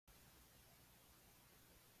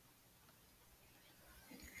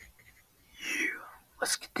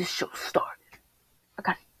Let's get this show started. I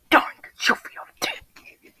got a darn good show for y'all today.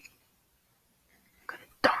 Got a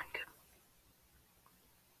darn good.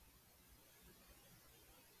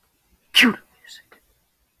 Cue the music.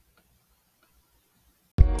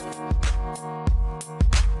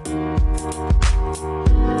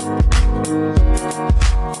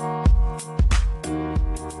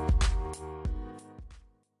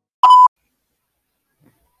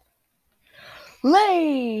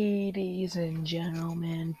 Ladies and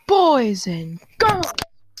gentlemen, boys and girls,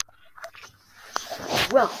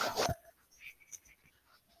 welcome.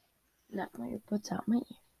 Not my earbuds out my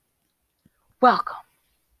ear. Welcome.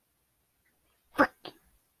 Freaking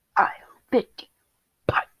IO50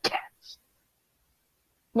 podcast.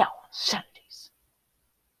 Now on Saturdays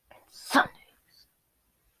and Sundays.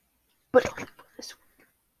 But only for this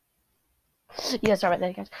week. Yeah, sorry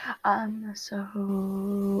about that, guys.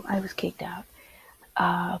 So I was kicked out.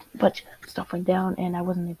 But stuff went down and I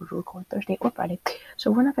wasn't able to record Thursday or Friday. So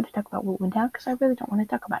we're not going to talk about what went down because I really don't want to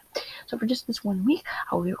talk about it. So for just this 1 week,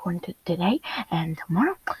 I will be recording today and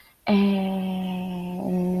tomorrow.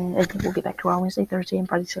 And I think we'll get back to our Wednesday, Thursday, and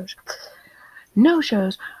Friday shows. No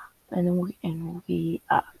shows. And then we'll be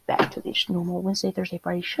back to these normal Wednesday, Thursday,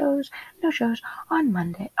 Friday shows. No shows on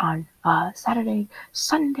Monday, on Saturday,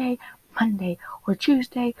 Sunday, Monday, or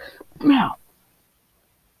Tuesday. Now,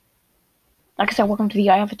 like I said, welcome to the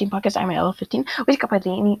IL15 podcast. I'm IL15. We just got by the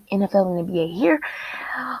NFL and NBA here.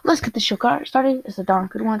 Let's get the show started. It's a darn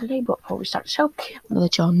good one today. But before we start the show, I'm going to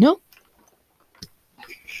let y'all know.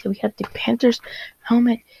 So we had the Panthers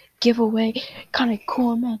helmet giveaway. Kind of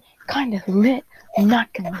cool, man. Kind of lit. I'm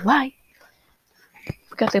not going to lie.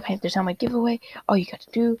 We got the Panthers helmet giveaway. All you got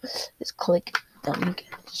to do is click the link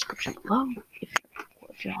in the description below.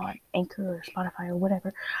 If you're on Anchor or Spotify or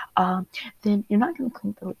whatever, then you're not going to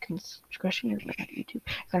click the link in the description. You're going to go to YouTube.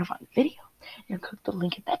 You're going to find the video. You're going to click the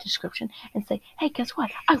link in that description and say, hey, guess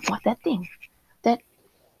what? I want that thing. That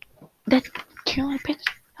Carolina Panthers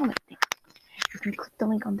helmet thing. You're going to click the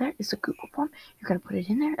link on there. It's a Google form. You're going to put it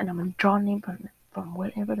in there, and I'm going to draw a name from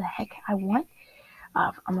whatever the heck I want.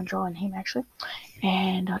 I'm going to draw a name, actually.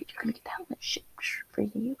 And you're going to get the helmet shipped for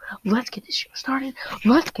you. Let's get this show started.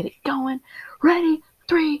 Let's get it going. Ready?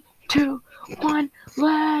 3, 2, 1,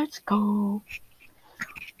 let's go.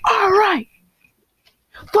 Alright.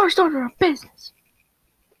 First order of business.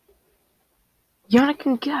 Yannick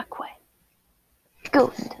Ngakoue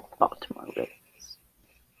goes into the Baltimore Ravens.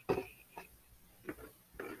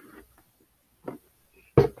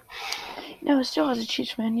 No, still has a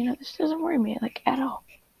Chiefs, man. This doesn't worry me, at all.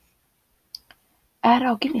 At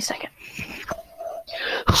all. Give me a second.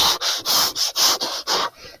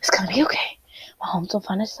 It's gonna be okay. Mahomes will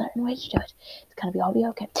find a certain way to do it. It's gonna be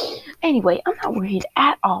okay. Anyway, I'm not worried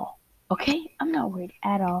at all. Okay? I'm not worried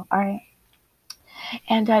at all. Alright?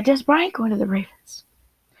 And Des Bryant going to the Ravens.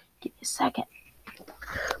 Give me a second.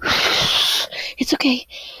 It's okay.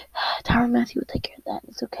 Tyrann Mathieu will take care of that.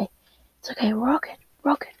 It's okay. It's okay. We're all good. We're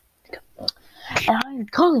all good. And I'm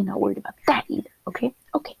totally not worried about that either. Okay?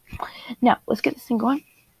 Okay. Now, let's get this thing going.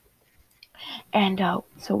 And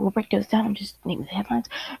so we'll break those down. I'm just naming the headlines.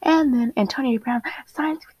 And then Antonio Brown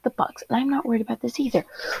signs with the Bucks. And I'm not worried about this either.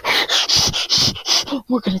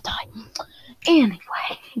 We're going to die.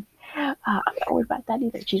 Anyway, I'm not worried about that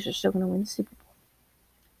either. Chiefs are still going to win the Super Bowl.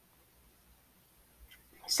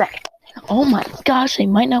 Second. Oh my gosh, they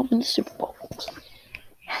might not win the Super Bowl.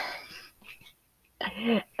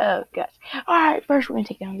 Oh gosh. Alright, first we're going to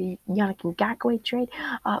take down the Yannick Ngakoue trade.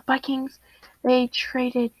 Vikings, they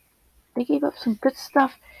gave up some good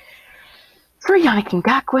stuff for Yannick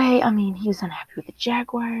Ngakoue. I mean, he was unhappy with the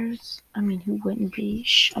Jaguars. I mean, who wouldn't be?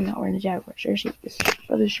 I'm not wearing a Jaguars jersey. This is my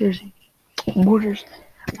brother's jersey. Borders,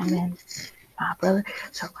 my man, brother.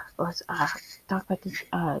 So let's talk about this.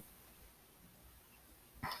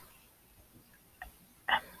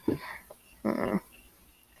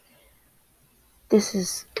 This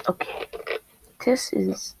is okay. This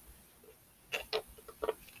is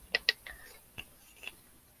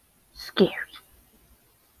scary.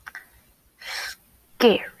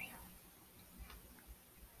 Scary.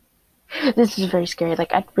 This is very scary.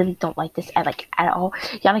 I really don't like this at all.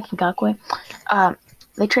 Yannick Ngakoue,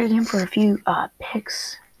 they traded him for a few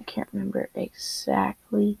picks. I can't remember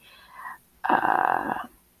exactly.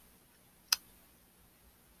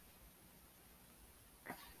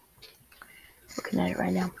 Looking at it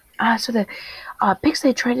right now. So the picks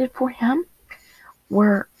they traded for him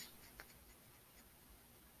were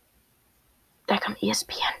back on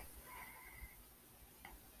ESPN.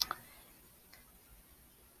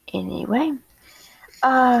 Anyway,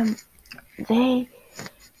 they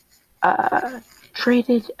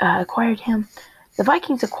acquired him The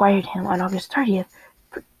Vikings acquired him on August 30th.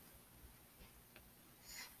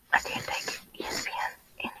 I can't take ESPN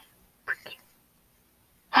any freaking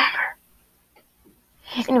longer.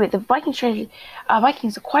 Anyway, the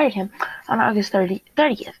Vikings acquired him on August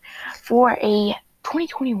 30th for a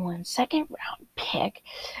 2021 second-round pick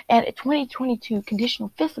and a 2022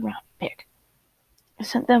 conditional fifth-round pick. I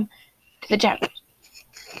sent them to the Jaguars.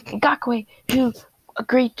 Ngakoue, who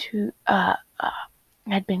agreed to,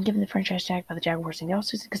 had been given the franchise tag by the Jaguars in the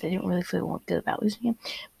offseason because they didn't really feel good about losing him.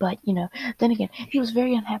 But, then again, he was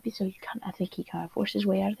very unhappy, so I think he kind of forced his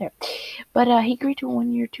way out of there. But he agreed to a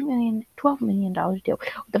 1-year, $12 million deal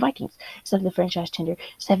with the Vikings instead of the franchise tender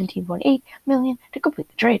 $17.8 million to complete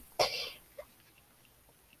the trade.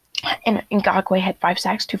 And Ngakoue had 5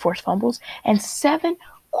 sacks, 2 forced fumbles, and 7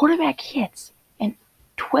 quarterback hits and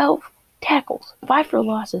 12 tackles, 5 for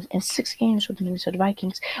losses, in 6 games with the Minnesota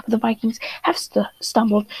Vikings. But the Vikings have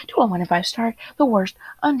stumbled to a 1-5 start, the worst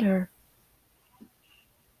under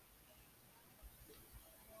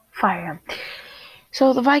fire.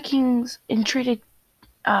 So the Vikings traded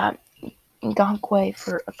Ngakoue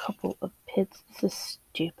for a couple of picks. This is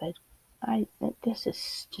stupid. This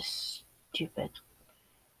is just stupid.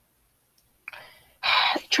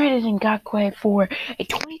 Traded Ngakoue for a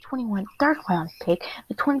 2021 third-round pick,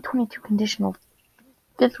 a 2022 conditional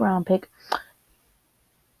fifth-round pick,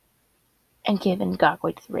 and give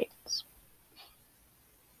Ngakoue to the Ravens.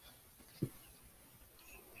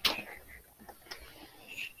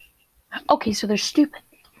 Okay, so they're stupid.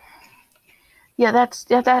 Yeah, that's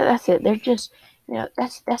it. They're just,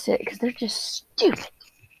 that's it, because they're just stupid.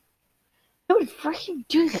 Who would freaking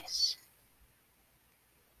do this?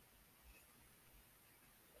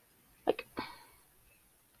 Like,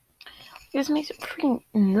 this makes freaking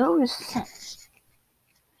no sense.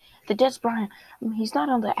 The Dez Bryant, he's not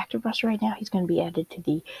on the active roster right now. He's going to be added to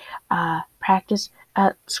the practice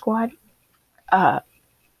squad.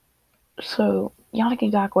 So Yannick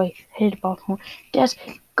Ngakoue headed to Baltimore. Dez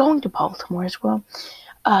going to Baltimore as well.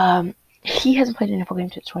 He hasn't played an NFL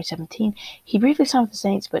game since 2017. He briefly signed with the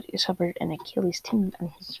Saints, but he suffered an Achilles tendon in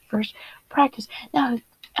his first practice. Now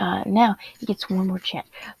he gets one more chance.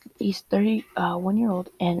 He's 31-year-old,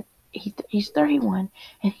 and he's 31,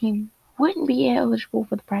 and he wouldn't be eligible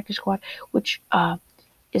for the practice squad, which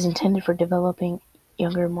is intended for developing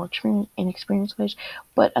younger, more inexperienced players,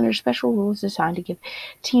 but under special rules designed to give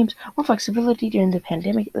teams more flexibility during the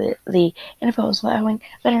pandemic, the NFL is allowing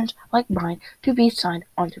veterans like Bryant to be signed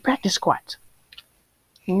onto practice squads.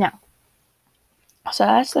 Now, so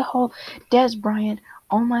that's the whole Dez Bryant,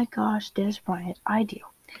 oh my gosh, Dez Bryant ideal.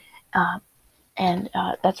 And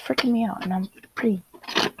that's freaking me out, and I'm pretty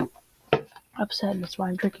upset. That's why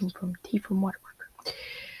I'm drinking tea from Waterworks.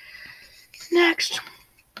 Next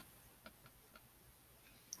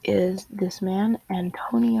is this man,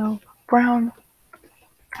 Antonio Brown.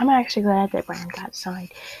 I'm actually glad that Brown got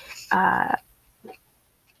signed. And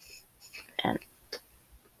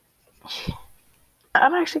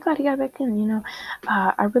I'm actually glad he got back in,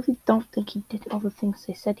 I really don't think he did all the things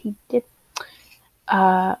they said he did.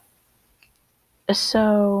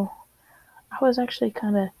 So I was actually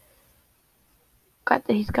kind of glad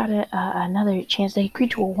that he's got another chance. They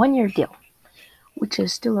agreed to a 1-year deal, which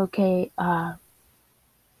is still okay.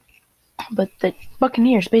 But the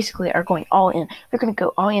Buccaneers basically are going all in. They're going to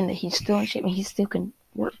go all in that he's still in shape and he still can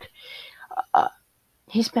work.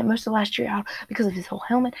 He spent most of last year out because of his whole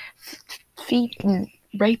helmet, feet, and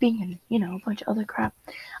raping, and, a bunch of other crap.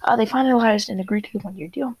 They finalized and agreed to the 1-year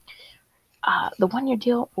deal. The 1-year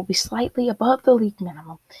deal will be slightly above the league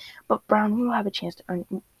minimum, but Brown will have a chance to earn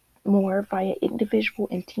more via individual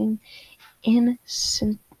and team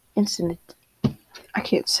incentive. I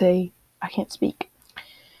can't speak.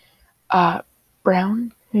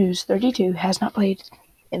 Brown, who's 32, has not played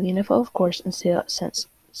in the NFL, of course, since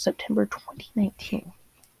September 2019,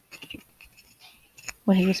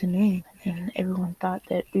 when he was in New England, and everyone thought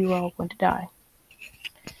that we were all going to die.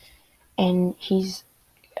 And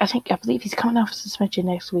I believe he's coming off suspension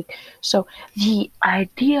next week. So the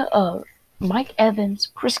idea of Mike Evans,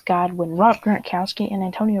 Chris Godwin, Rob Gronkowski, and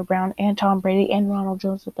Antonio Brown, and Tom Brady, and Ronald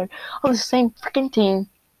Jones III on the same freaking team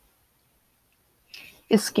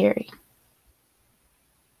is scary.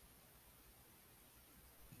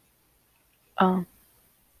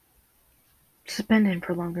 Suspend him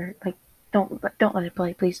for longer. Like, don't let it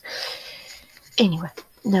play, please. Anyway,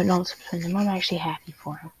 no, don't suspend him. I'm actually happy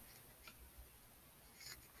for him.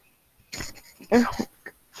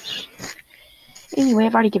 Anyway,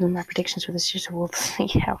 I've already given my predictions for this year, so we'll see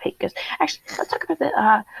how it goes. Actually, let's talk about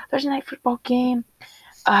the Thursday night football game.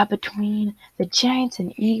 between the Giants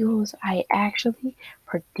and Eagles, I actually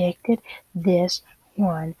predicted this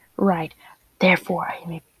one right. Therefore,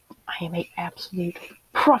 I am a absolute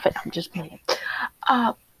prophet. I'm just playing.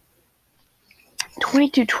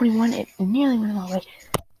 22-21, it nearly went my way.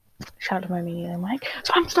 Shout out to my media Mike.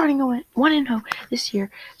 So I'm starting 1-0 this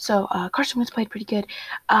year. So Carson Wentz played pretty good.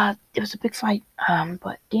 It was a big fight,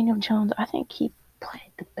 but Daniel Jones, I think he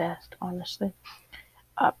played the best, honestly.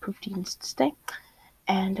 Proved he needs to stay.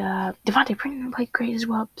 And Devontae Freeman played great as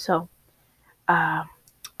well. So, and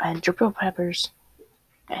Jabril Peppers,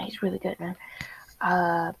 yeah, he's really good, man.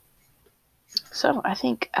 So I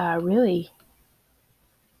think really,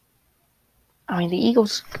 the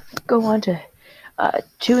Eagles go on to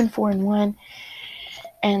 2-4-1,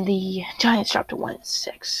 and the Giants drop to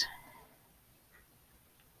 1-6.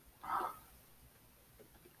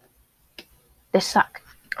 They suck.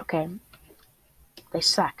 Okay, they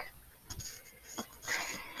suck.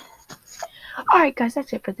 Alright, guys,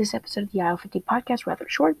 that's it for this episode of the IL50 podcast. Rather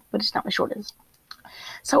short, but it's not my shortest.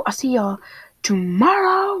 So I'll see y'all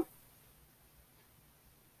tomorrow.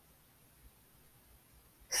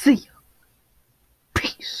 See ya.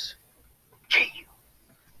 Peace.